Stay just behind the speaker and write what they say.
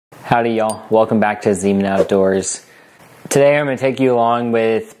Howdy y'all, welcome back to Zeman Outdoors. Today I'm going to take you along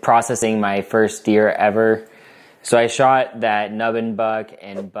with processing my first deer ever. So I shot that nubbin buck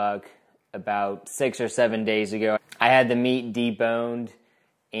and buck about 6 or 7 days ago. I had the meat deboned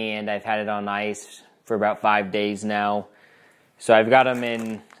and I've had it on ice for about 5 days now. So I've got them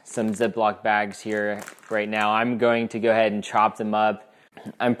in some Ziploc bags here right now. I'm going to go ahead and chop them up.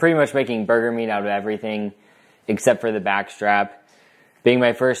 I'm pretty much making burger meat out of everything except for the back strap. Being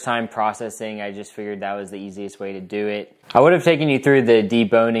my first time processing, I just figured that was the easiest way to do it. I would have taken you through the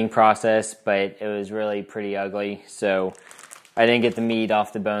deboning process, but it was really pretty ugly, so I didn't get the meat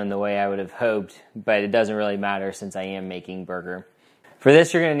off the bone the way I would have hoped, but it doesn't really matter since I am making burger. For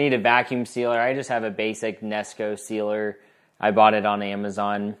this, you're going to need a vacuum sealer. I just have a basic Nesco sealer. I bought it on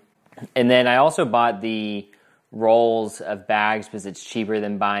Amazon. And then I also bought the rolls of bags because it's cheaper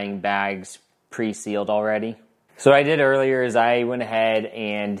than buying bags pre-sealed already. So what I did earlier is I went ahead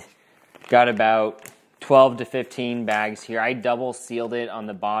and got about 12 to 15 bags here. I double sealed it on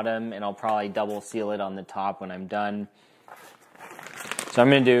the bottom and I'll probably double seal it on the top when I'm done. So what I'm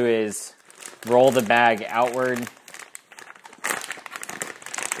going to do is roll the bag outward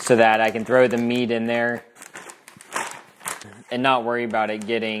so that I can throw the meat in there and not worry about it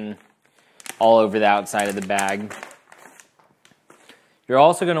getting all over the outside of the bag. You're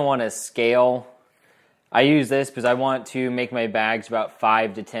also going to want to scale. I use this because I want to make my bags about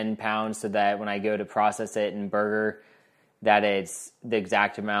 5 to 10 pounds so that when I go to process it in burger, that it's the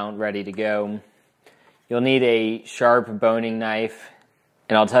exact amount ready to go. You'll need a sharp boning knife,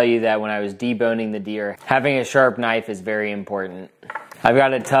 and I'll tell you that when I was deboning the deer, having a sharp knife is very important. I've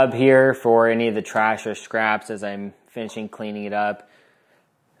got a tub here for any of the trash or scraps as I'm finishing cleaning it up.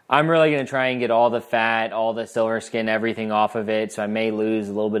 I'm really going to try and get all the fat, all the silver skin, everything off of it, so I may lose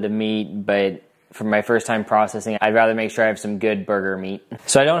a little bit of meat, but for my first time processing, I'd rather make sure I have some good burger meat.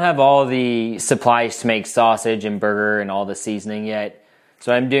 So I don't have all the supplies to make sausage and burger and all the seasoning yet.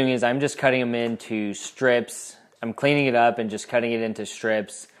 So what I'm doing is I'm just cutting them into strips. I'm cleaning it up and just cutting it into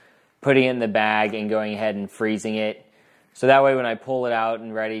strips, putting it in the bag and going ahead and freezing it. So that way when I pull it out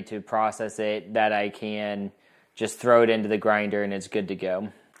and ready to process it, that I can just throw it into the grinder and it's good to go.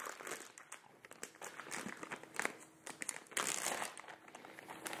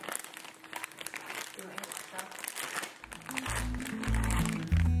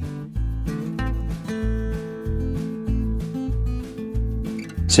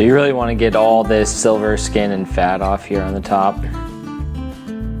 So you really want to get all this silver skin and fat off here on the top.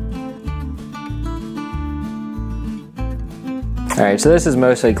 Alright, so this is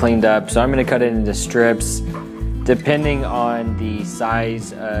mostly cleaned up, so I'm going to cut it into strips. Depending on the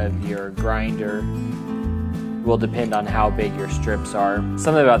size of your grinder will depend on how big your strips are.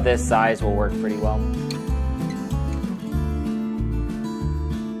 Something about this size will work pretty well.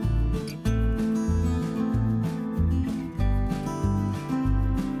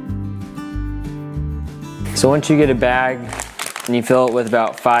 So once you get a bag and you fill it with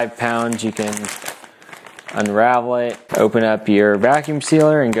about 5 pounds, you can unravel it, open up your vacuum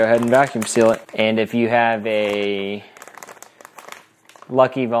sealer and go ahead and vacuum seal it. And if you have a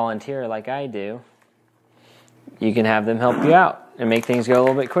lucky volunteer like I do, you can have them help you out and make things go a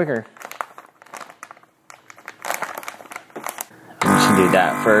little bit quicker. I'm just gonna do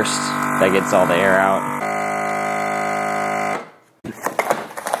that first. That gets all the air out.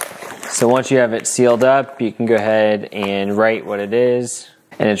 So once you have it sealed up, you can go ahead and write what it is,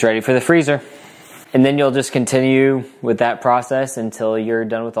 and it's ready for the freezer. And then you'll just continue with that process until you're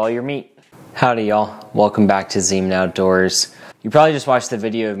done with all your meat. Howdy y'all, welcome back to Zeman Outdoors. You probably just watched the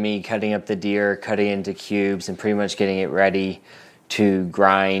video of me cutting up the deer, cutting it into cubes, and pretty much getting it ready to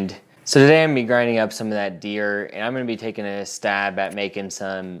grind. So today I'm going to be grinding up some of that deer, and I'm going to be taking a stab at making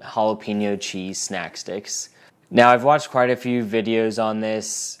some jalapeno cheese snack sticks. Now I've watched quite a few videos on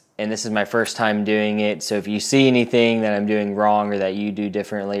this, and this is my first time doing it, so if you see anything that I'm doing wrong or that you do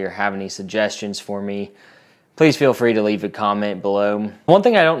differently or have any suggestions for me, please feel free to leave a comment below. One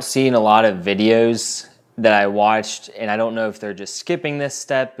thing I don't see in a lot of videos that I watched, and I don't know if they're just skipping this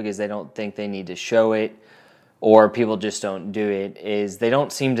step because they don't think they need to show it, or people just don't do it, is they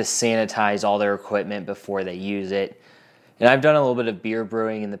don't seem to sanitize all their equipment before they use it. And I've done a little bit of beer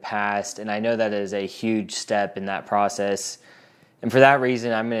brewing in the past, and I know that is a huge step in that process. And for that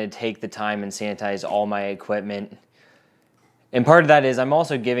reason, I'm going to take the time and sanitize all my equipment. And part of that is I'm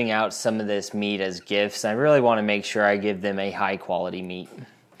also giving out some of this meat as gifts. I really want to make sure I give them a high quality meat.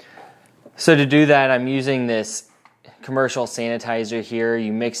 So to do that, I'm using this commercial sanitizer here.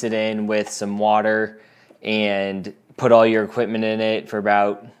 You mix it in with some water and put all your equipment in it for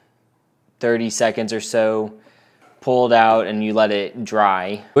about 30 seconds or so. pull it out and you let it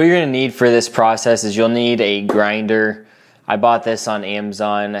dry. What you're gonna need for this process is you'll need a grinder. I bought this on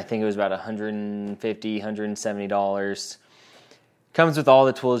Amazon. I think it was about $150, $170. Comes with all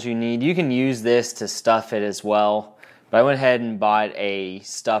the tools you need. You can use this to stuff it as well, but I went ahead and bought a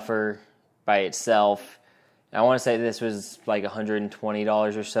stuffer by itself. I want to say this was like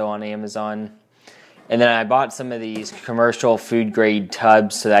 $120 or so on Amazon. And then I bought some of these commercial food grade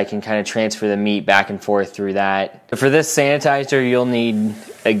tubs so that I can kind of transfer the meat back and forth through that. For this sanitizer, you'll need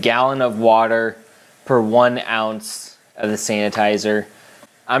a gallon of water per 1 ounce of the sanitizer.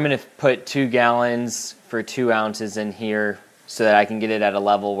 I'm going to put 2 gallons for 2 ounces in here so that I can get it at a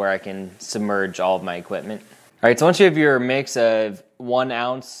level where I can submerge all of my equipment. All right, so once you have your mix of 1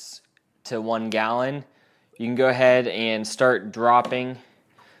 ounce to 1 gallon, you can go ahead and start dropping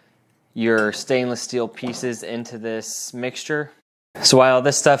your stainless steel pieces into this mixture. So while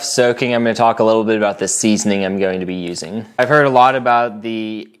this stuff's soaking, I'm going to talk a little bit about the seasoning I'm going to be using. I've heard a lot about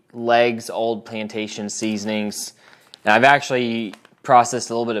the Legs Old Plantation seasonings, and I've actually processed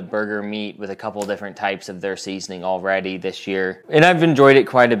a little bit of burger meat with a couple different types of their seasoning already this year. And I've enjoyed it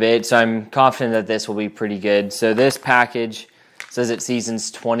quite a bit, so I'm confident that this will be pretty good. So this package says it seasons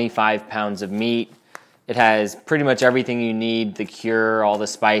 25 pounds of meat. It has pretty much everything you need, the cure, all the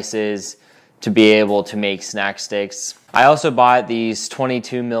spices, to be able to make snack sticks. I also bought these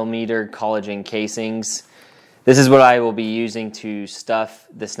 22 millimeter collagen casings. This is what I will be using to stuff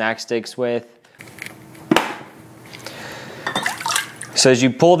the snack sticks with. So as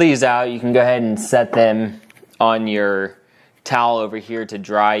you pull these out, you can go ahead and set them on your towel over here to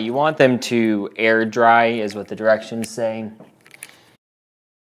dry. You want them to air dry is what the directions say.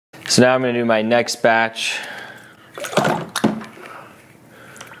 So now I'm going to do my next batch.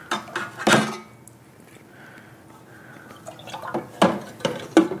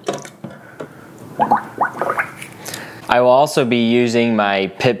 I will also be using my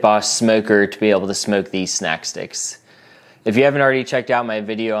Pit Boss smoker to be able to smoke these snack sticks. If you haven't already checked out my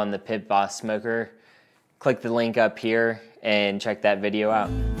video on the Pit Boss smoker, click the link up here and check that video out.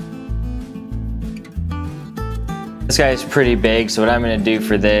 This guy is pretty big, so what I'm going to do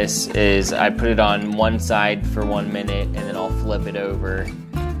for this is I put it on one side for 1 minute and then I'll flip it over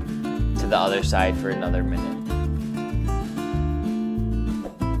to the other side for another minute.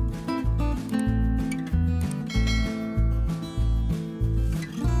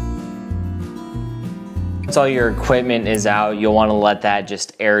 Once all your equipment is out, you'll want to let that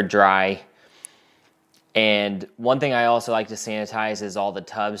just air dry. And one thing I also like to sanitize is all the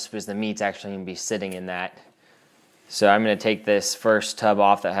tubs because the meat's actually going to be sitting in that. So I'm going to take this first tub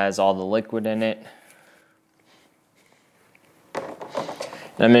off that has all the liquid in it. And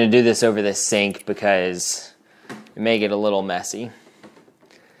I'm going to do this over the sink because it may get a little messy.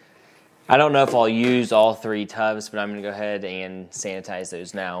 I don't know if I'll use all 3 tubs, but I'm going to go ahead and sanitize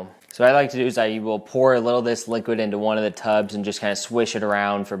those now. So what I like to do is I will pour a little of this liquid into one of the tubs and just kind of swish it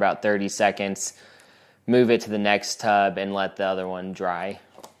around for about 30 seconds, move it to the next tub, and let the other one dry.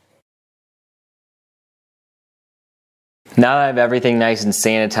 Now that I have everything nice and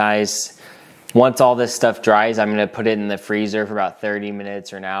sanitized, once all this stuff dries, I'm going to put it in the freezer for about 30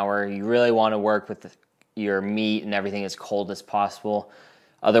 minutes or an hour. You really want to work with your meat and everything as cold as possible.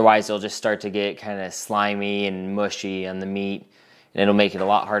 Otherwise, it'll just start to get kind of slimy and mushy on the meat, and it'll make it a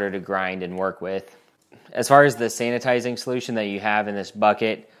lot harder to grind and work with. As far as the sanitizing solution that you have in this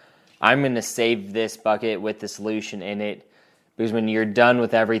bucket, I'm going to save this bucket with the solution in it, because when you're done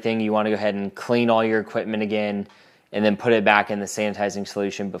with everything, you want to go ahead and clean all your equipment again and then put it back in the sanitizing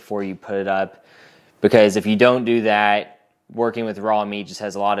solution before you put it up. Because if you don't do that, working with raw meat just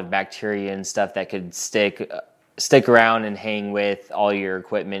has a lot of bacteria and stuff that could stick around and hang with all your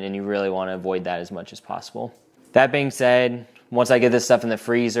equipment, and you really want to avoid that as much as possible. That being said, once I get this stuff in the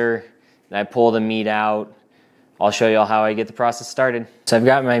freezer and I pull the meat out, I'll show you all how I get the process started. So I've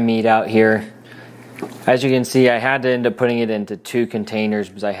got my meat out here. As you can see, I had to end up putting it into 2 containers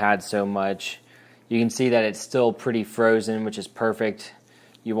because I had so much. You can see that it's still pretty frozen, which is perfect.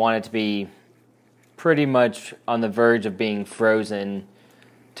 You want it to be pretty much on the verge of being frozen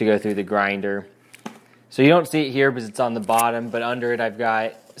to go through the grinder. So you don't see it here because it's on the bottom, but under it I've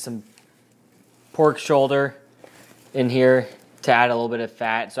got some pork shoulder in here to add a little bit of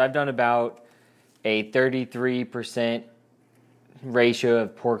fat. So I've done about a 33% ratio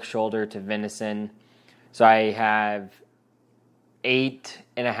of pork shoulder to venison. So I have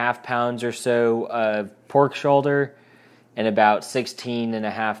 8.5 pounds or so of pork shoulder and about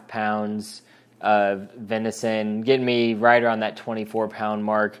 16.5 pounds of venison, getting me right around that 24-pound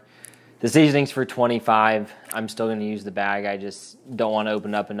mark. The seasoning's for 25. I'm still going to use the bag. I just don't want to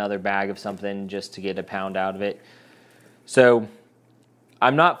open up another bag of something just to get a pound out of it. So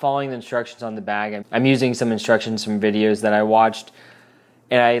I'm not following the instructions on the bag. I'm using some instructions from videos that I watched.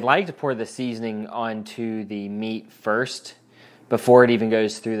 And I like to pour the seasoning onto the meat first before it even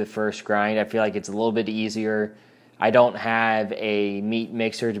goes through the first grind. I feel like it's a little bit easier. I don't have a meat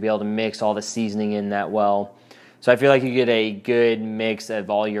mixer to be able to mix all the seasoning in that well. So I feel like you get a good mix of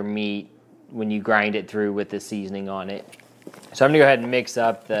all your meat when you grind it through with the seasoning on it. So I'm gonna go ahead and mix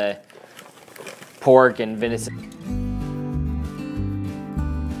up the pork and venison.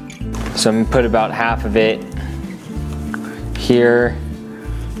 So I'm gonna put about half of it here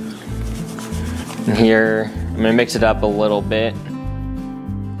and here. I'm gonna mix it up a little bit.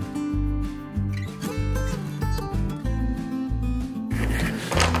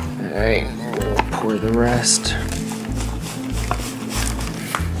 All right, we'll pour the rest.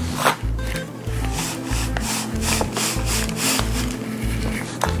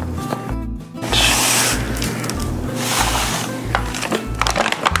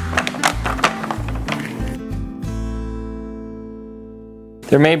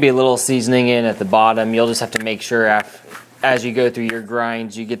 There may be a little seasoning in at the bottom. You'll just have to make sure as you go through your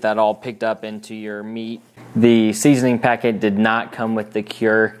grinds, you get that all picked up into your meat. The seasoning packet did not come with the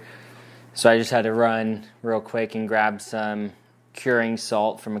cure, so I just had to run real quick and grab some curing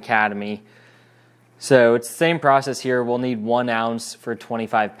salt from Academy. So it's the same process here. We'll need 1 ounce for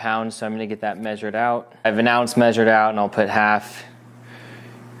 25 pounds, so I'm gonna get that measured out. I have an ounce measured out, and I'll put half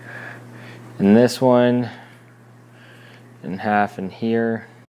in this one, and half in here.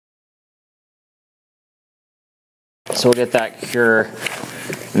 So we'll get that cure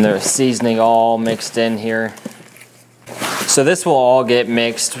and the seasoning all mixed in here. So this will all get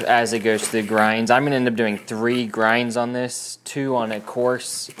mixed as it goes through the grinds. I'm gonna end up doing 3 grinds on this, 1 on a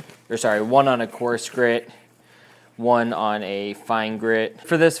coarse grit, 1 on a fine grit.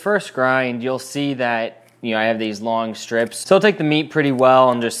 For this first grind, you'll see that I have these long strips. So I'll take the meat pretty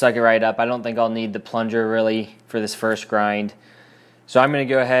well and just suck it right up. I don't think I'll need the plunger really for this first grind. So I'm gonna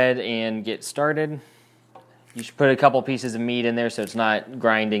go ahead and get started. You should put a couple pieces of meat in there so it's not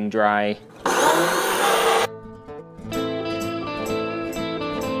grinding dry.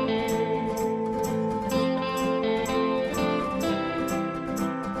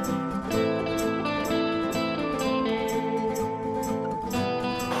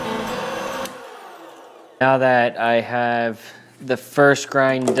 Now that I have the first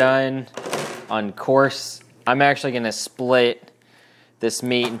grind done on coarse, I'm actually going to split this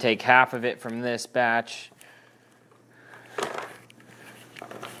meat and take half of it from this batch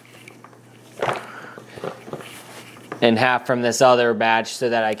and half from this other batch so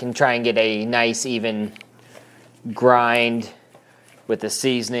that I can try and get a nice even grind with the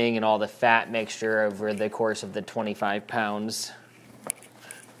seasoning and all the fat mixture over the course of the 25 pounds.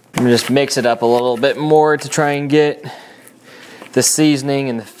 I'm gonna just mix it up a little bit more to try and get the seasoning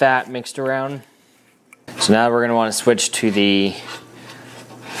and the fat mixed around. So now we're gonna want to switch to the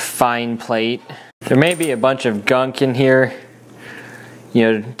fine plate. There may be a bunch of gunk in here.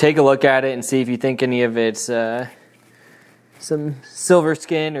 Take a look at it and see if you think any of it's some silver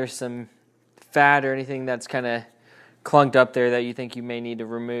skin or some fat or anything that's kind of clunked up there that you think you may need to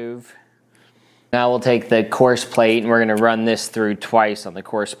remove. Now we'll take the coarse plate and we're going to run this through twice on the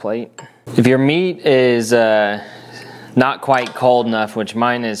coarse plate. If your meat is not quite cold enough, which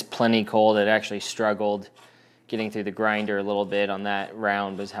mine is plenty cold, it actually struggled getting through the grinder a little bit on that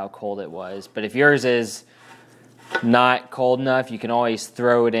round was how cold it was. But if yours is not cold enough, you can always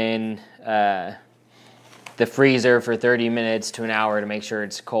throw it in the freezer for 30 minutes to an hour to make sure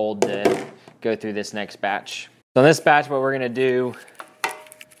it's cold to go through this next batch. So in this batch, what we're going to do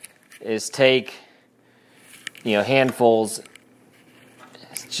is take handfuls.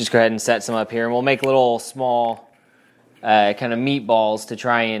 Let's just go ahead and set some up here, and we'll make little small kind of meatballs to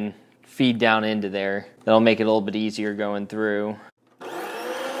try and feed down into there. That'll make it a little bit easier going through.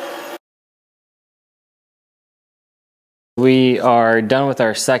 We are done with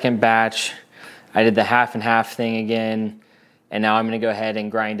our second batch. I did the half and half thing again, and now I'm going to go ahead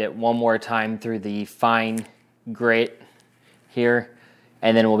and grind it one more time through the fine grit here,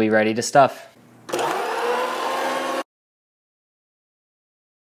 and then we'll be ready to stuff.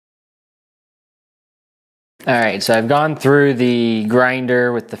 Alright, so I've gone through the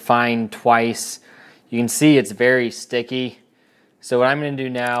grinder with the fine twice. You can see it's very sticky. So what I'm going to do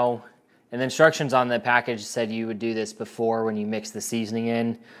now, and the instructions on the package said you would do this before when you mix the seasoning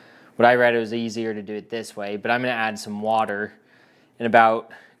in. What I read, it was easier to do it this way, but I'm going to add some water in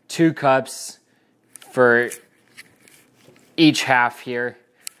about 2 cups for each half here,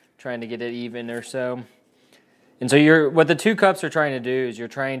 trying to get it even or so. And so what the 2 cups are trying to do is you're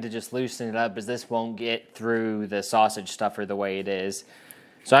trying to just loosen it up, as this won't get through the sausage stuffer the way it is.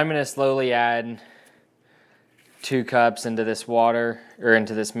 So I'm going to slowly add 2 cups into this water, or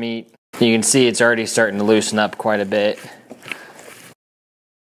into this meat. You can see it's already starting to loosen up quite a bit.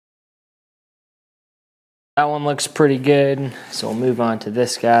 That one looks pretty good, so we'll move on to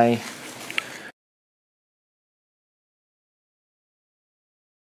this guy.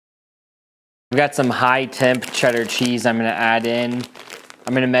 I've got some high temp cheddar cheese I'm going to add in.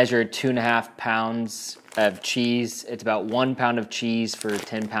 I'm going to measure 2.5 pounds of cheese. It's about 1 pound of cheese for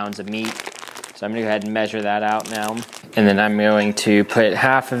 10 pounds of meat. So I'm going to go ahead and measure that out now. And then I'm going to put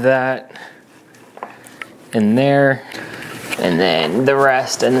half of that in there, and then the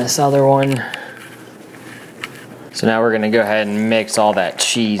rest in this other one. So now we're going to go ahead and mix all that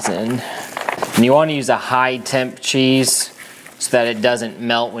cheese in. And you want to use a high temp cheese so that it doesn't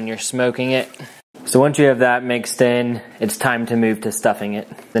melt when you're smoking it. So once you have that mixed in, it's time to move to stuffing it.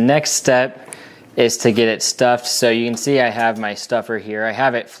 The next step is to get it stuffed. So you can see I have my stuffer here. I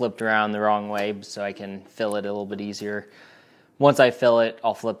have it flipped around the wrong way so I can fill it a little bit easier. Once I fill it,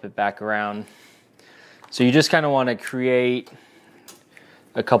 I'll flip it back around. So you just kind of want to create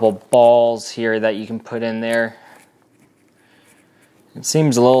a couple balls here that you can put in there. It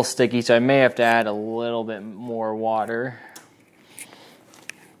seems a little sticky, so I may have to add a little bit more water.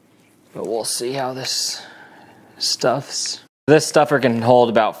 But we'll see how this stuffs. This stuffer can hold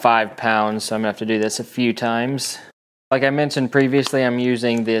about 5 pounds, so I'm going to have to do this a few times. Like I mentioned previously, I'm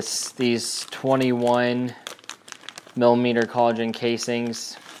using these 21 millimeter collagen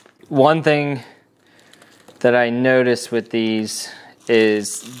casings. One thing that I noticed with these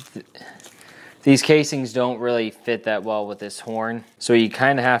is these casings don't really fit that well with this horn. So you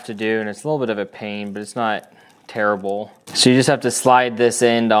kind of have to do, and it's a little bit of a pain, but it's not terrible. So you just have to slide this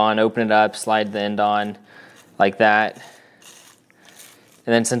end on, open it up, slide the end on like that.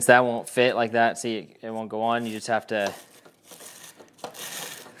 And then since that won't fit like that, see, it won't go on, you just have to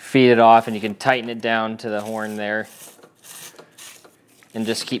feed it off, and you can tighten it down to the horn there. And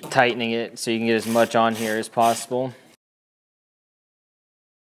just keep tightening it so you can get as much on here as possible.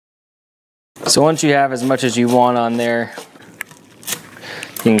 So once you have as much as you want on there,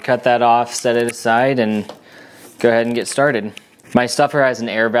 you can cut that off, set it aside, and go ahead and get started. My stuffer has an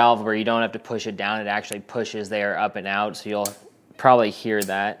air valve where you don't have to push it down. It actually pushes the air up and out, so you'll probably hear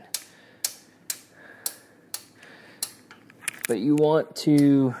that. But you want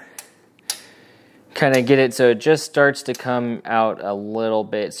to kind of get it so it just starts to come out a little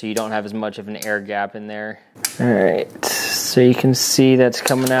bit so you don't have as much of an air gap in there. Alright, so you can see that's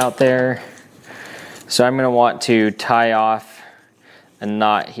coming out there. So I'm going to want to tie off a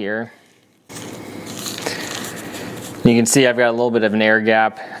knot here. You can see I've got a little bit of an air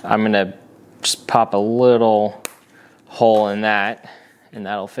gap. I'm going to just pop a little hole in that, and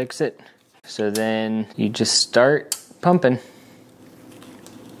that'll fix it. So then you just start pumping.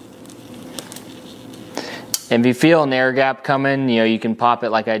 And if you feel an air gap coming, you can pop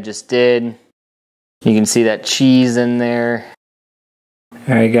it like I just did. You can see that cheese in there.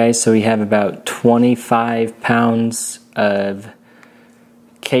 Alright guys, so we have about 25 pounds of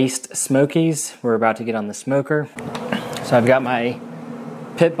cased smokies we're about to get on the smoker. So I've got my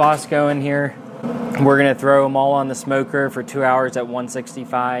Pit Boss going here. We're going to throw them all on the smoker for 2 hours at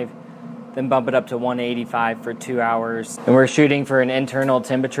 165, then bump it up to 185 for 2 hours. And we're shooting for an internal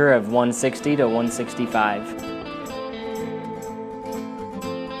temperature of 160 to 165.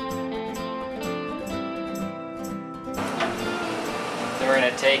 We're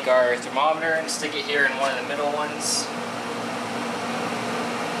going to take our thermometer and stick it here in one of the middle ones.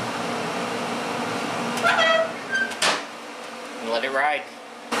 And let it ride.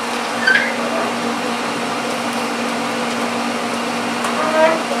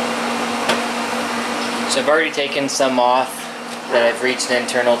 So I've already taken some off that I've reached an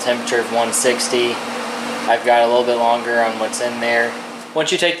internal temperature of 160. I've got a little bit longer on what's in there.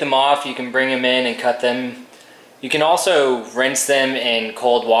 Once you take them off, you can bring them in and cut them. You can also rinse them in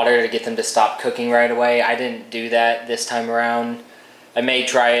cold water to get them to stop cooking right away. I didn't do that this time around. I may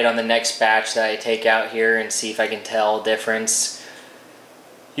try it on the next batch that I take out here and see if I can tell a difference.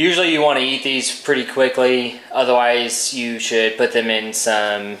 Usually you want to eat these pretty quickly, otherwise you should put them in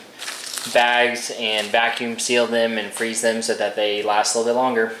some bags and vacuum seal them and freeze them so that they last a little bit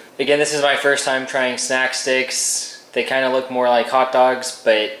longer. Again, this is my first time trying snack sticks. They kind of look more like hot dogs,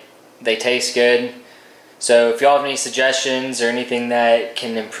 but they taste good. So if y'all have any suggestions or anything that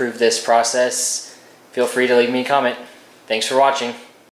can improve this process, feel free to leave me a comment. Thanks for watching.